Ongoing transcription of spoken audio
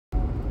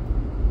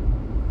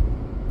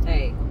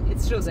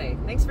it's Jose.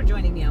 Thanks for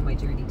joining me on my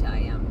journey to I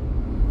Am.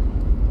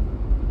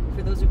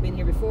 For those who've been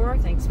here before,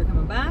 thanks for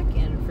coming back.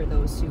 And for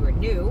those who are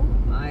new,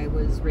 I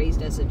was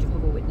raised as a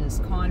Jehovah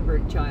Witness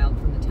convert child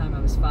from the time I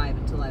was 5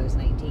 until I was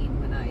 19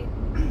 when I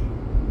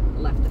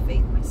left the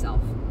faith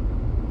myself.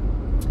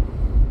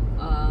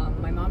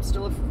 My mom's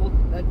still a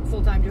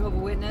full-time Jehovah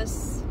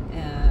Witness.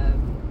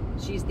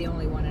 She's the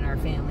only one in our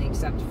family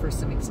except for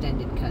some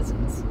extended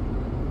cousins.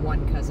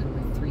 One cousin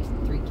with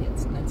three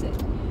kids, and that's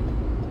it.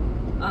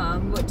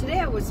 But today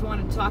I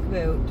wanted to talk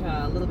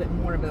about a little bit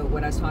more about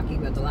what I was talking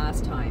about the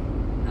last time,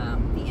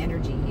 the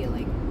energy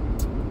healing.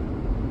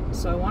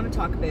 So I want to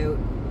talk about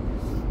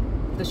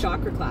the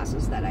chakra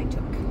classes that I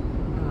took.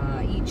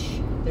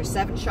 There's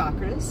 7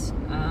 chakras,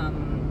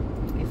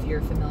 if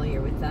you're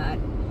familiar with that.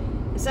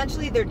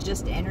 Essentially, they're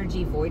just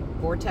energy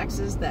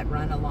vortexes that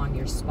run along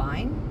your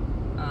spine,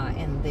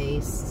 and they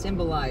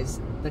symbolize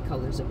the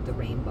colors of the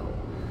rainbow.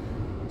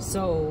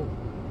 So,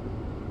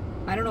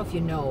 I don't know if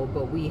you know,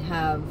 but we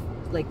have,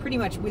 like, pretty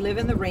much, we live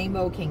in the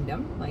rainbow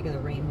kingdom, like in the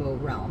rainbow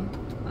realm,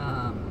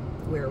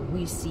 where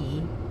we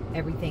see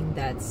everything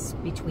that's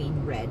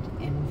between red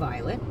and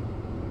violet.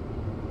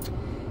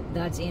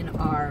 That's in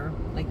our,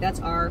 that's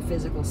our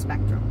physical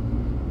spectrum.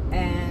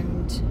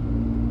 And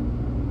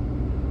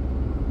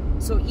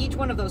so each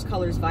one of those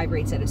colors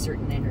vibrates at a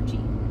certain energy.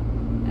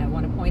 And I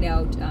want to point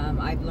out,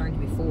 I've learned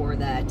before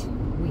that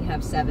we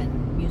have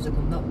 7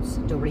 musical notes.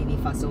 Do, re, mi,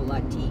 fa, sol, la,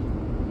 ti.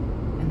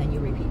 And then you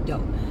repeat do.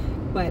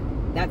 But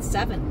that's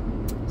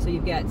 7. So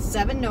you've got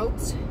 7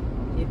 notes.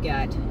 You've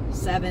got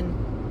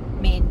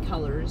 7 main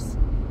colors.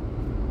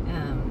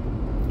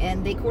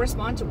 And they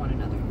correspond to one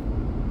another.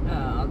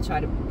 I'll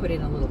try to put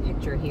in a little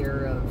picture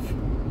here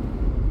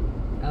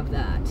of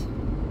that.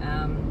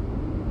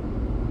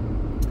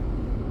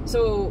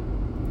 So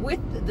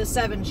with the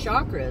 7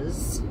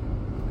 chakras,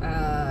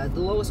 the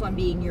lowest one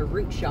being your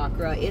root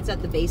chakra, it's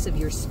at the base of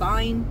your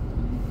spine.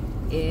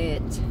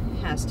 It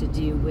has to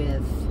do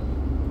with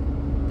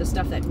the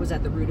stuff that was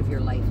at the root of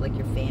your life, like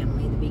your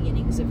family, the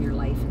beginnings of your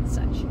life and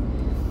such.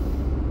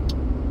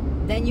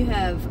 Then you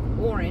have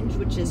orange,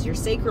 which is your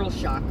sacral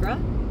chakra,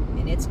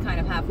 and it's kind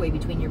of halfway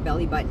between your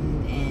belly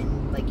button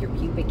and like your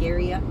pubic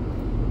area.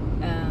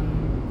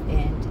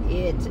 And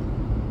it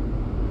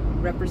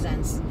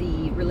represents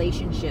the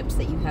relationships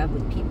that you have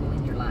with people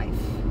in your life.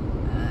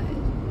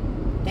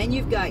 Then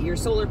you've got your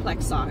solar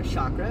plex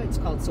chakra. It's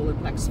called solar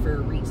plex for a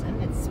reason.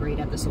 It's right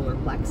at the solar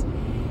plex.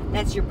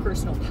 That's your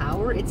personal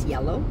power. It's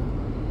yellow.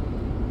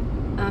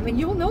 And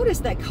you'll notice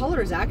that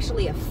colors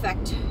actually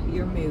affect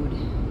your mood.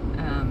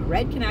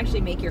 Red can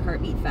actually make your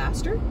heart beat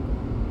faster.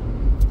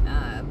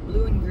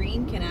 Blue and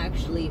green can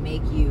actually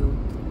make you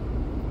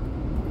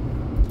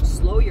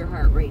slow your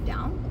heart rate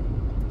down.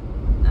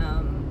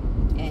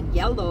 And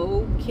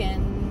yellow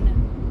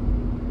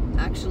can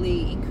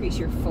actually increase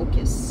your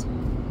focus,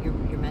 your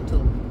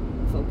mental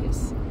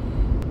focus.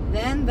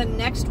 Then the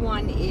next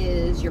one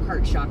is your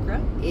heart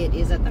chakra. It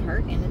is at the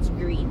heart and it's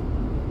green.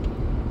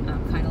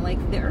 Kind of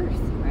like the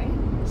earth, right?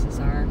 This is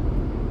the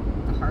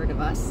heart of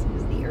us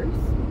is the earth.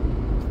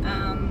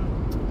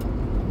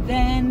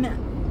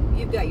 Then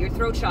you've got your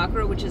throat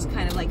chakra, which is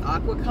kind of like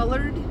aqua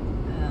colored,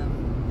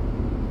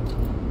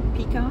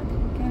 peacock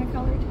kind of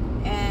colored,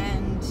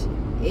 and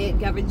it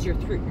governs your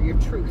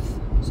truth.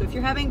 So if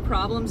you're having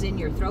problems in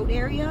your throat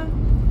area,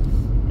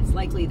 it's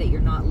likely that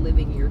you're not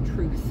living your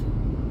truth.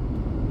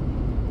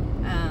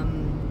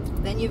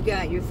 Then you've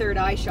got your third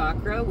eye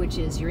chakra, which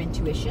is your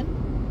intuition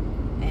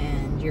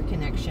and your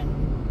connection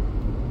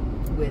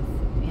with,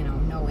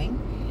 knowing.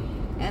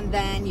 And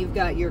then you've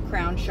got your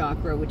crown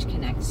chakra, which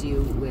connects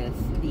you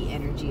with the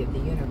energy of the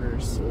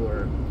universe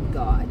or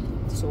God,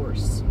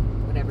 source,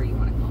 whatever you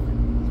want to call it.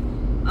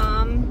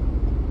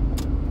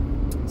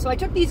 So I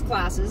took these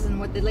classes, and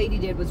what the lady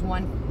did was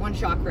one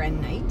chakra a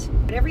night.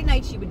 But every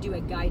night she would do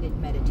a guided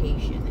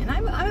meditation. And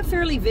I'm a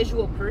fairly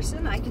visual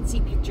person. I can see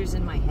pictures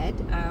in my head.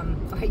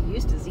 I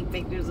used to see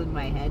pictures in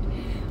my head.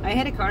 I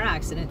had a car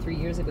accident 3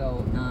 years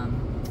ago,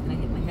 and I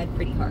hit my head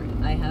pretty hard.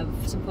 I have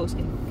some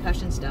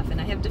post-concussion stuff, and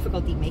I have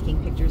difficulty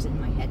making pictures in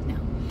my head now,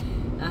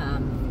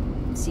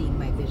 seeing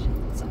my vision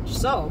and such.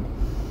 So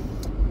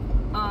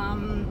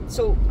I'm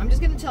just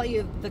going to tell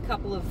you the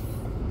couple of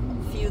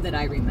few that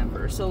I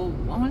remember. So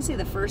I want to say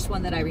the first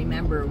one that I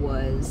remember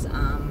was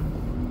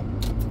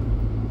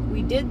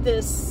we did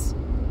this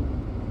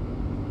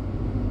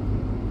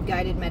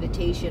guided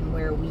meditation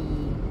where we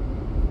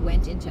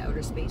went into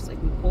outer space.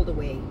 Like, we pulled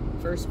away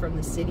first from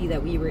the city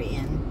that we were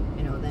in,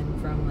 then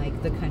from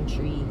like the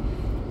country,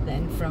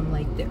 then from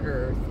like the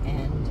earth,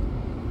 and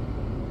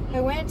I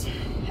went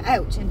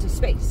out into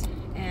space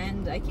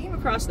and I came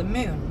across the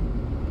moon.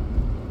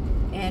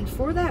 And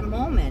for that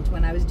moment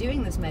when I was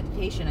doing this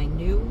meditation,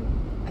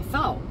 I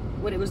felt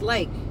what it was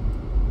like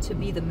to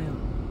be the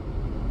moon.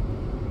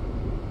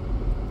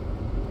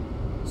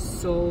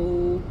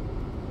 So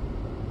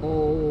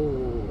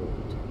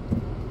old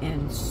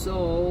and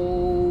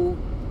so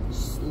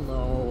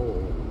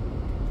slow,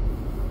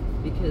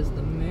 because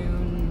the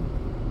moon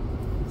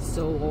is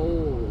so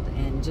old,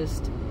 and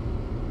just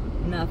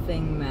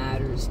Nothing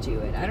matters to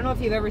it. I don't know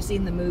if you've ever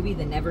seen the movie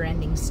The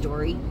Never-Ending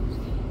Story,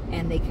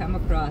 and they come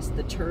across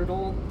the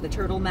Turtle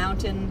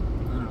Mountain,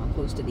 I don't know,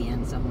 close to the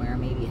end somewhere,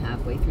 maybe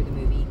halfway through the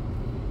movie.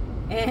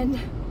 And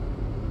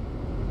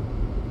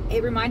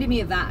it reminded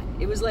me of that.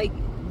 It was like,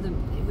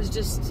 it was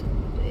just,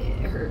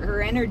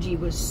 her energy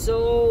was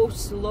so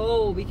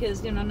slow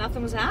because, you know,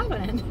 nothing was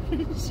happening.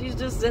 She's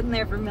just sitting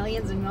there for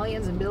millions and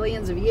millions and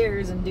billions of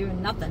years and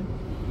doing nothing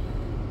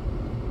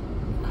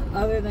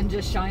other than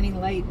just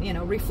shining light, you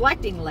know,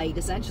 reflecting light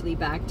essentially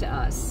back to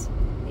us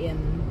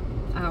in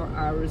our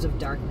hours of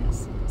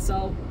darkness.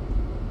 So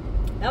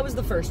that was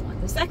the first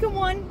one. The second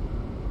one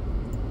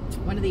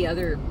of the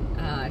other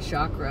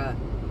chakra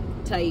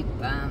type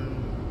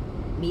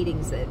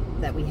meetings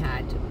that we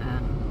had,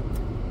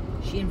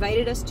 she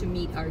invited us to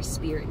meet our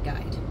spirit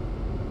guide.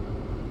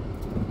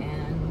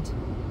 And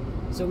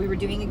so we were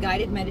doing a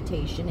guided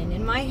meditation, and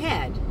in my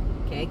head,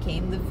 okay,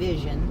 came the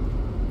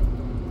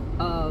vision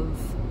of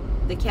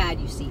the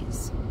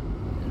caduceus. I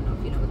don't know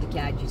if you know what the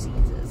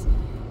caduceus is.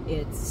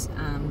 It's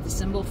the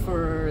symbol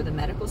for the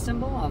medical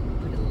symbol. I'll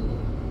put a little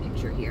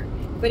picture here.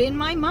 But in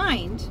my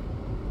mind,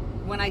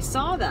 when I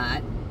saw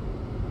that,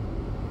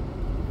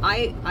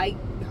 I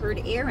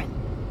heard Aaron.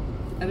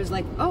 I was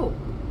like, oh,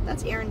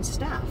 that's Aaron's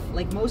staff,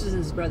 like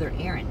Moses' brother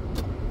Aaron.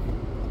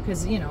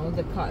 Because, you know,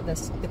 the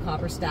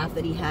copper staff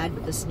that he had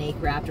with the snake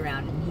wrapped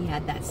around, and he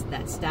had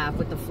that staff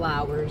with the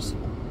flowers.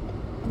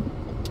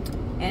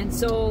 And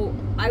so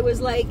I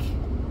was like,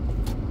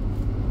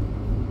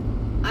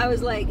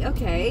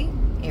 okay,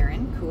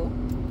 Aaron, cool.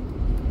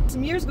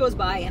 Some years goes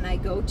by and I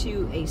go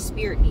to a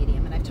spirit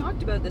medium, and I've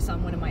talked about this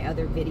on one of my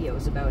other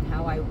videos about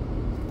how I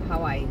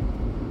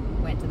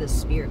went to this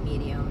spirit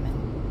medium. And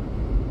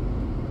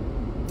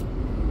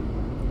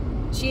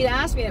she had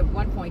asked me at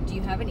one point, do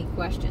you have any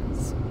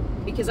questions?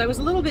 Because I was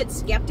a little bit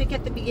skeptic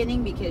at the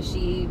beginning, because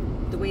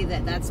the way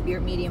that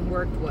spirit medium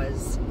worked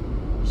was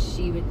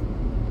she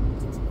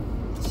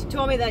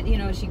told me that, you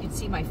know, she could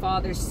see my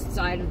father's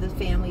side of the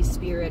family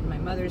spirit, my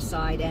mother's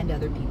side, and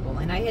other people.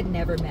 And I had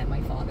never met my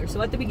father. So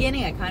at the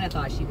beginning, I kind of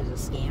thought she was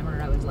a scammer.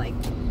 I was like,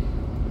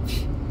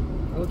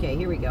 okay,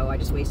 here we go. I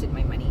just wasted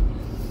my money.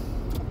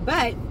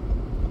 But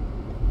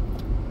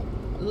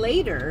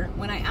later,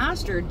 when I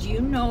asked her, do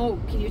you know,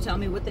 can you tell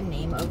me what the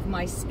name of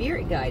my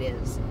spirit guide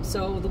is?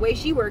 So the way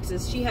she works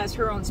is she has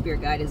her own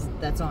spirit guide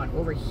that's on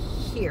over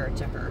here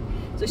to her.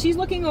 So she's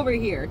looking over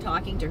here,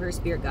 talking to her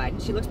spirit guide.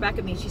 And she looks back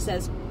at me and she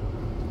says,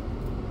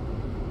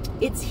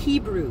 it's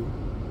Hebrew.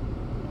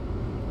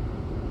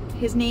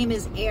 His name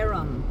is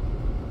Aram.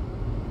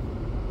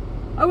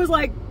 I was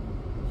like,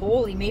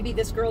 holy, maybe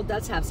this girl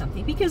does have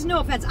something. Because no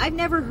offense, I've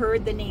never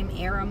heard the name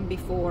Aram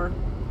before.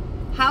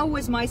 How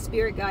was my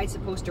spirit guide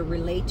supposed to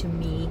relate to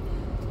me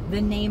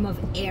the name of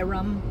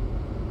Aram?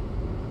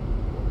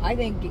 I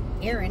think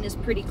Aaron is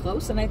pretty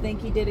close, and I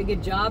think he did a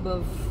good job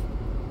of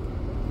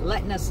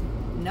letting us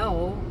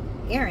know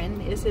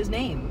Aaron is his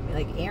name.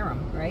 Like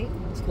Aram, right?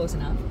 It's close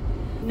enough.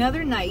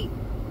 Another night,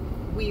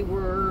 we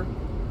were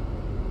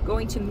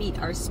going to meet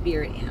our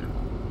spirit animal.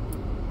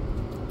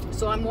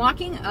 So I'm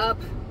walking up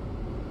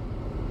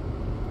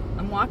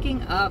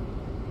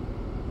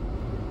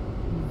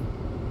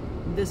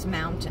this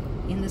mountain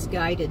in this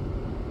guided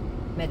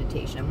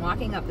meditation. I'm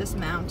walking up this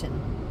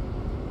mountain,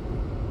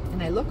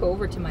 and I look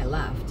over to my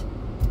left,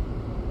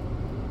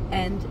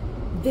 and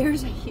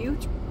there's a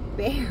huge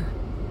bear.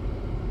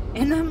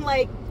 And I'm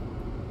like,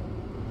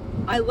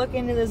 I look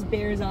into this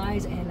bear's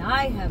eyes, and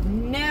I have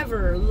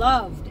never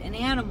loved an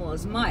animal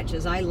as much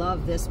as I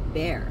love this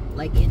bear.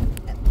 Like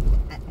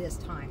at this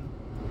time,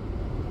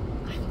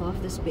 I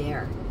love this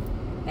bear,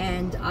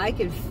 and I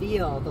could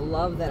feel the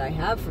love that I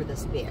have for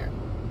this bear.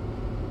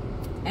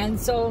 And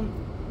so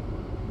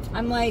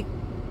I'm like,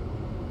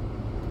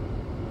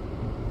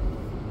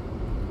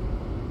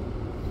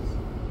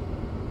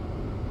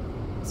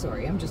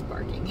 sorry, I'm just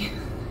barking.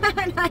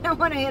 I don't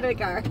want to hit a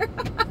car.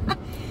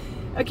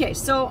 Okay,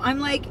 so I'm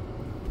like,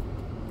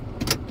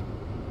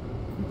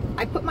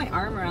 I put my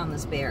arm around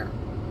this bear,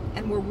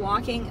 and we're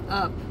walking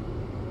up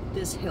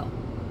this hill.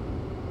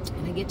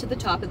 And I get to the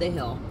top of the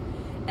hill,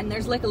 and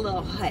there's like a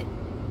little hut,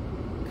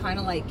 kind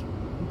of like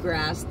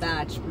grass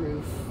thatch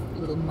roof,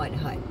 little mud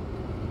hut.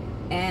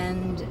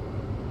 And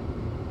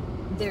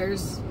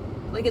there's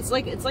like,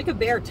 it's like a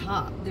bare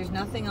top. There's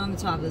nothing on the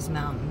top of this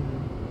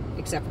mountain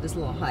except for this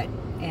little hut,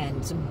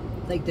 and some,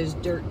 like, there's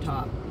dirt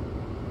top.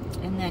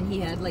 And then he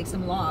had like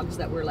some logs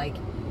that were like,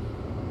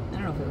 I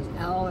don't know if it was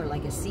L or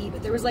like a C,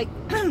 but there was like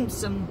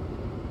some,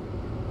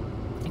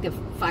 like a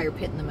fire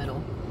pit in the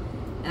middle.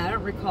 And I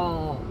don't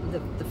recall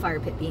the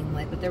fire pit being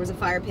lit, but there was a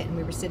fire pit, and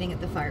we were sitting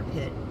at the fire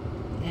pit.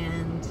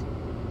 And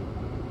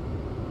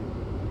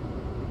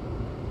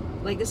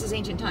like, this is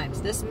ancient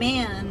times. This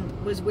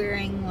man was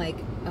wearing like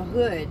a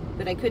hood,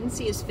 but I couldn't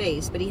see his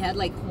face, but he had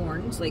like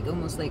horns, like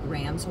almost like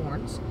ram's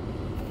horns.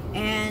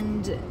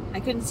 And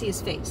I couldn't see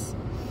his face.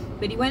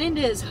 But he went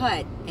into his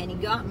hut, and he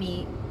got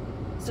me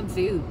some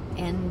food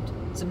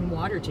and some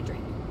water to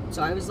drink.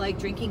 So I was like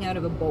drinking out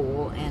of a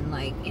bowl and,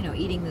 like, you know,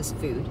 eating this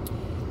food.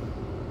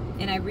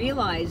 And I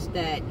realized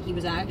that he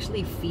was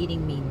actually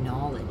feeding me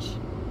knowledge.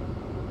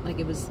 Like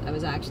I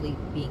was actually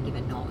being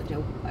given knowledge.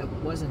 I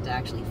wasn't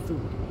actually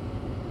food.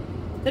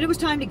 Then it was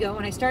time to go,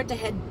 and I start to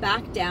head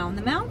back down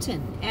the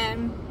mountain,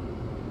 and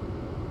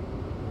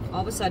all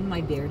of a sudden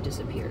my bear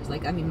disappears.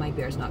 Like, I mean, my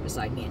bear's not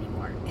beside me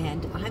anymore.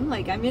 And I'm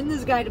like, I'm in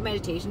this guided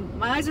meditation.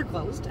 My eyes are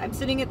closed. I'm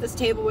sitting at this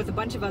table with a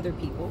bunch of other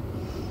people,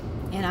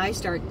 and I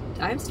start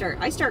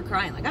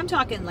crying. Like, I'm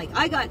talking, like,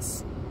 I got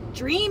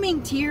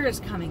streaming tears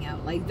coming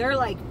out. Like, they're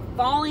like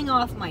falling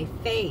off my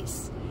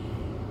face.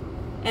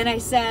 And I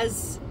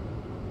says,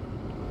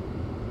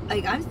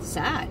 like, I'm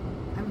sad.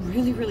 I'm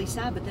really, really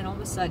sad. But then all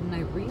of a sudden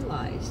I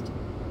realized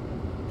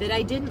that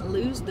I didn't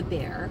lose the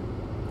bear.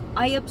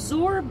 I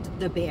absorbed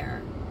the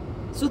bear.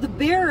 So the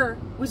bear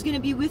was going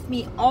to be with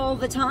me all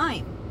the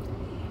time.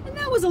 And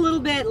that was a little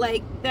bit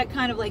like, that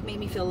kind of like made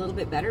me feel a little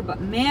bit better.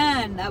 But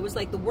man, that was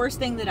like the worst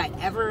thing that I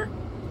ever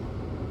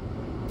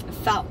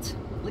felt.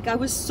 Like, I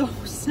was so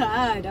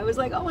sad. I was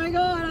like, oh my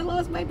God, I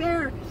lost my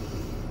bear.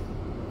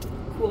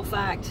 Cool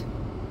fact.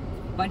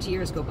 A bunch of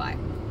years go by.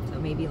 So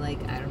maybe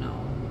like, I don't know,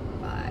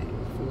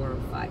 4 or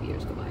 5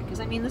 years go by. Because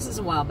I mean, this is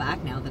a while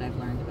back now that I've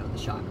learned about the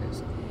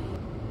chakras.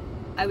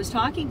 I was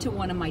talking to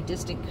one of my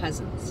distant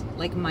cousins,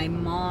 like my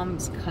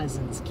mom's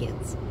cousin's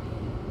kids.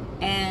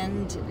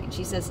 And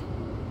she says,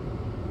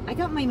 I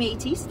got my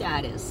Métis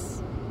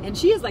status. And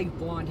she has like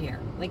blonde hair.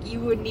 Like,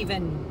 you wouldn't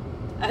even,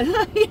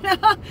 you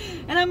know?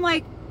 And I'm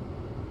like,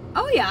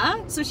 oh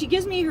yeah. So she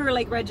gives me her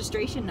like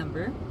registration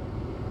number.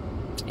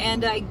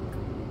 And I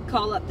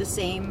call up the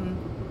same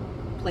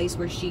place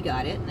where she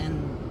got it.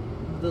 And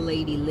the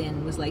lady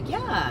Lynn was like,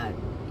 yeah,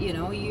 you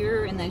know,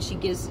 and then she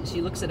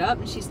looks it up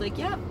and she's like,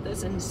 yeah,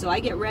 this. And so I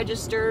get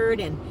registered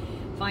and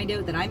find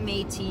out that I'm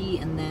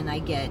Métis, and then I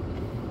get,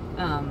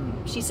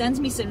 she sends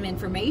me some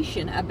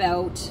information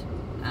about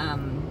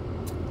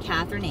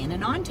Catherine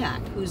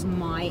Anenonthak, who's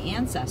my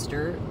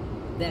ancestor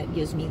that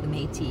gives me the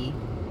Métis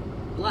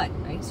blood,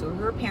 right? So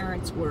her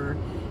parents were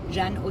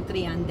Jeanne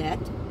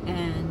Autriandette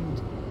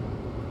and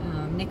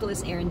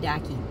Nicholas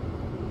Arendaki.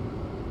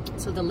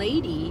 So the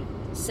lady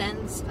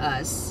sends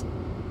us,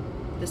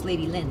 this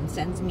lady Lynn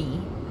sends me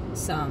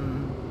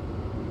some,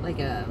 like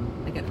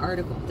an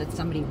article that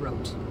somebody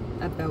wrote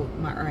about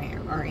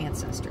our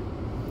ancestor.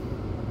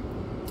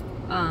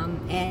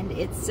 And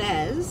it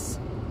says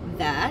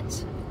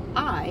that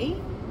I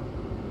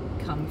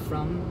come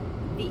from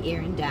the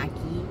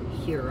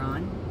Arendaki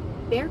Huron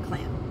Bear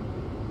Clan.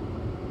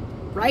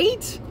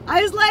 Right?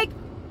 I was like,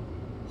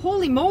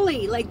 holy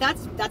moly, like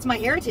that's my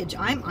heritage.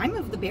 I'm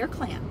of the Bear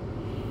Clan.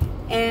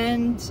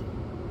 And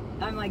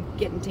I'm like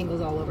getting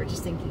tingles all over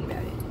just thinking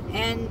about it.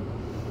 And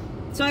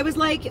so I was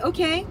like,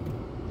 okay,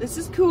 this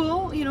is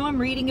cool. You know, I'm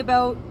reading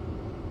about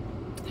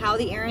how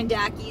the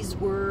Arendakis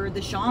were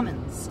the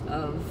shamans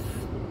of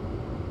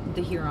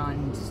the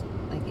Hurons.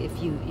 Like, if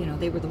you know,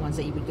 they were the ones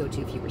that you would go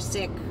to if you were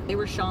sick. They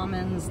were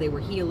shamans, they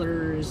were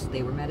healers,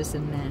 they were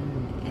medicine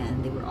men,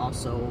 and they were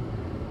also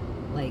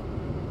like,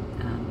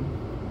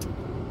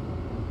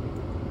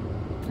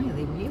 yeah,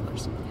 they were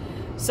healers.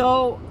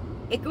 So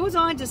it goes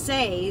on to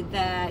say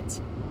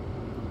that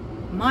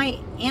my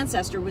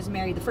ancestor was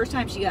married, the first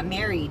time she got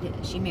married,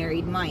 she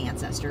married my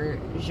ancestor,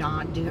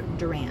 Jean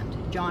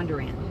Durand.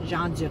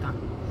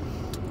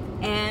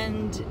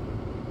 And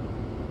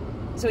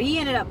so he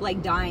ended up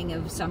like dying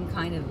of some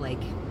kind of like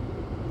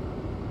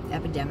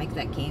epidemic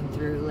that came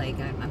through, like,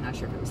 I'm not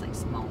sure if it was like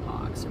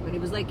smallpox, but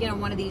it was like, you know,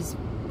 one of these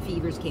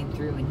fevers came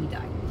through and he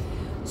died.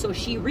 So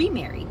she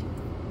remarried.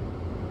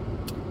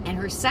 And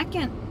her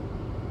second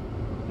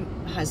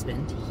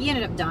husband, he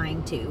ended up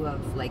dying too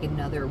of like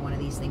another one of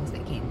these things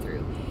that came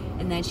through.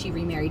 And then she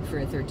remarried for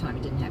a third time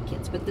and didn't have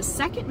kids. But the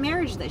second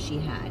marriage that she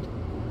had,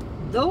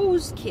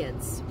 those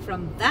kids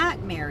from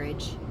that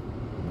marriage,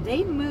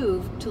 they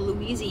moved to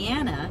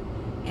Louisiana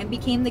and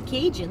became the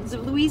Cajuns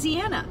of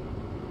Louisiana.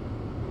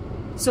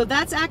 So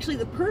that's actually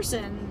the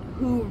person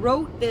who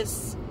wrote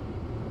this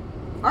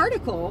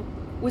article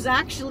was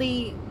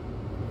actually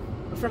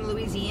from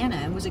Louisiana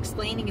and was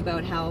explaining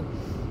about how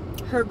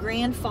her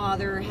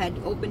grandfather had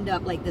opened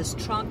up like this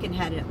trunk and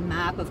had a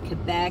map of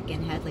Quebec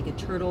and had like a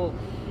turtle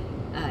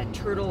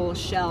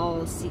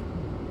shell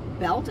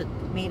belt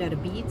made out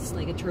of beads,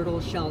 like a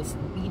turtle shell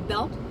bead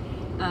belt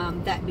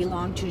that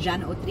belonged to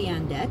Jeanne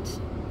Autriandette,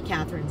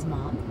 Catherine's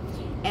mom.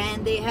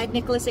 And they had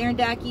Nicholas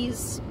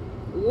Arendaki's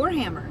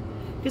warhammer.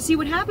 Because see,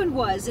 what happened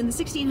was in the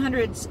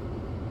 1600s,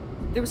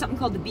 there was something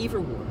called the Beaver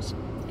Wars.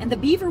 And the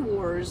Beaver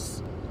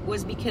Wars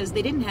was because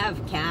they didn't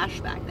have cash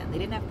back then. They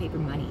didn't have paper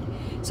money.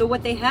 So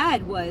what they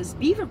had was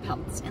beaver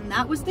pelts, and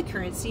that was the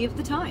currency of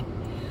the time.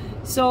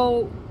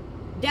 So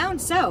down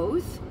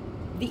south,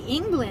 the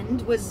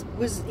English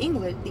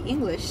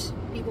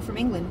people from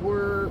England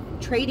were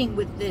trading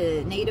with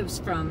the natives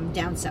from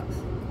down south.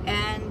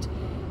 And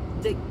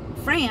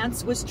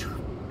France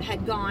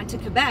had gone to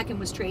Quebec and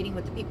was trading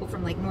with the people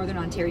from like northern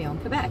Ontario and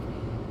Quebec.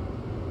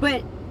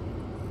 But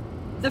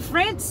the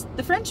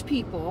French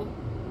people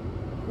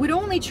would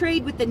only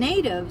trade with the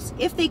natives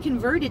if they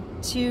converted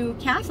to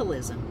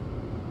Catholicism,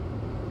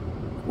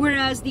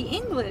 Whereas the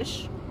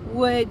English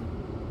would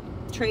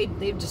trade,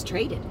 they've just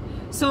traded.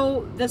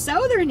 So the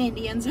southern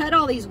Indians had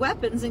all these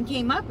weapons and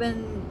came up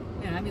and,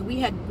 you know, I mean,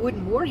 we had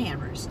wooden war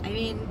hammers. I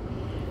mean,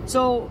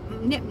 so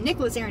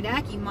Nicholas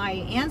Arandaki, my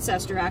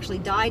ancestor, actually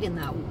died in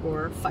that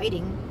war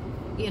fighting,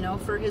 you know,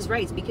 for his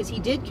rights, because he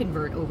did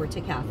convert over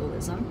to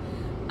Catholicism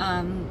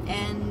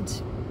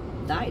and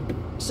died.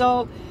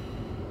 So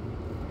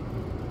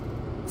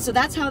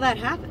that's how that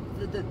happened,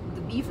 the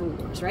Beaver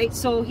Wars, right?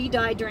 So he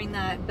died during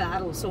that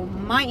battle. So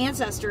my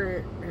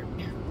ancestor,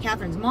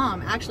 Catherine's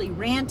mom, actually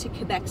ran to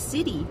Quebec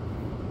City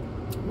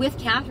with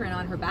Catherine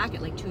on her back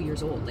at like 2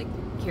 years old, like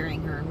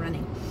carrying her and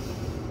running.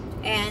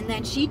 And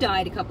then she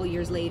died a couple of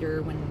years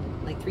later, when,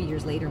 like 3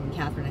 years later, when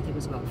Catherine, I think,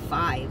 was about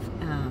 5,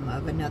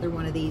 of another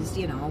one of these,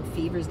 you know,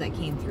 fevers that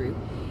came through.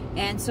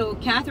 And so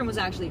Catherine was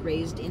actually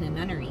raised in a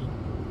nunnery,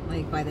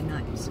 like by the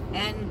nuns.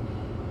 And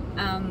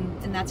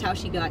that's how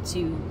she got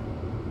to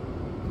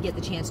get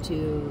the chance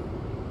to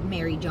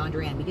marry John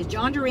Durand, because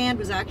John Durand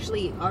was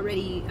actually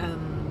already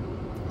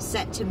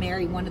set to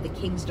marry one of the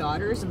king's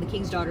daughters, and the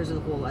king's daughters are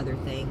the whole other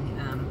thing.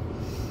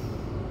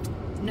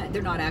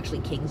 They're not actually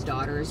king's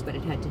daughters, but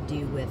it had to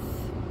do with,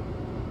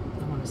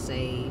 I want to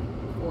say,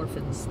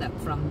 orphans that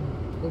from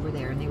over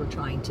there, and they were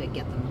trying to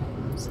get them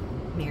homes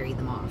and marry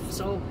them off.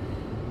 So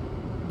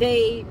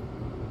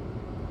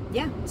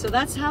so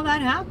that's how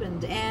that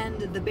happened. And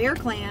the Bear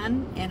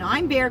Clan, and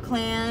I'm Bear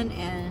Clan,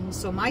 and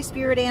so my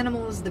spirit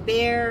animal is the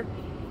bear.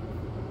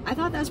 I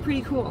thought that was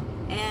pretty cool,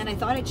 and I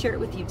thought I'd share it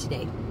with you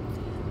today.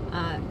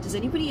 Does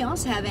anybody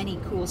else have any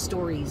cool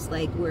stories,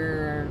 like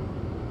where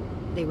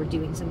they were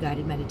doing some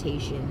guided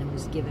meditation and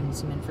was given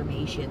some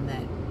information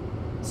that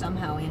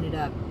somehow ended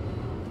up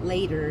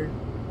later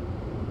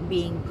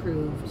being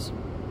proved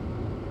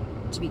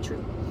to be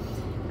true?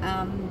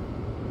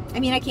 I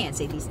mean, I can't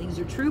say these things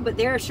are true, but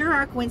they sure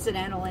are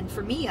coincidental. And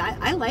for me,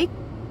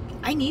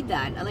 I need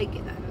that.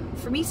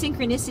 For me,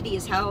 synchronicity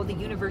is how the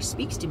universe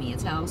speaks to me.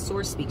 It's how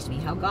Source speaks to me,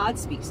 how God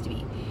speaks to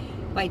me,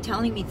 by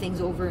telling me things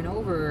over and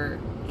over,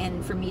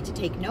 and for me to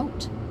take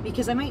note,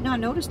 because I might not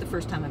notice the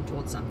first time I'm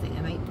told something.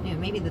 I might, you know,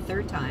 maybe the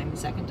 3rd time,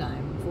 2nd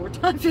time,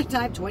 4th time, 5th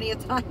time,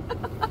 20th time.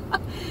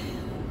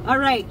 All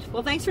right.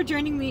 Well, thanks for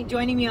joining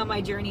me on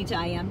my journey to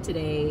I Am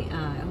today.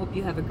 I hope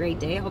you have a great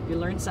day. I hope you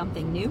learned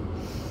something new,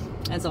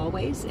 as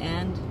always.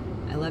 And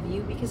I love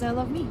you because I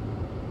love me.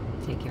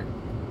 Take care.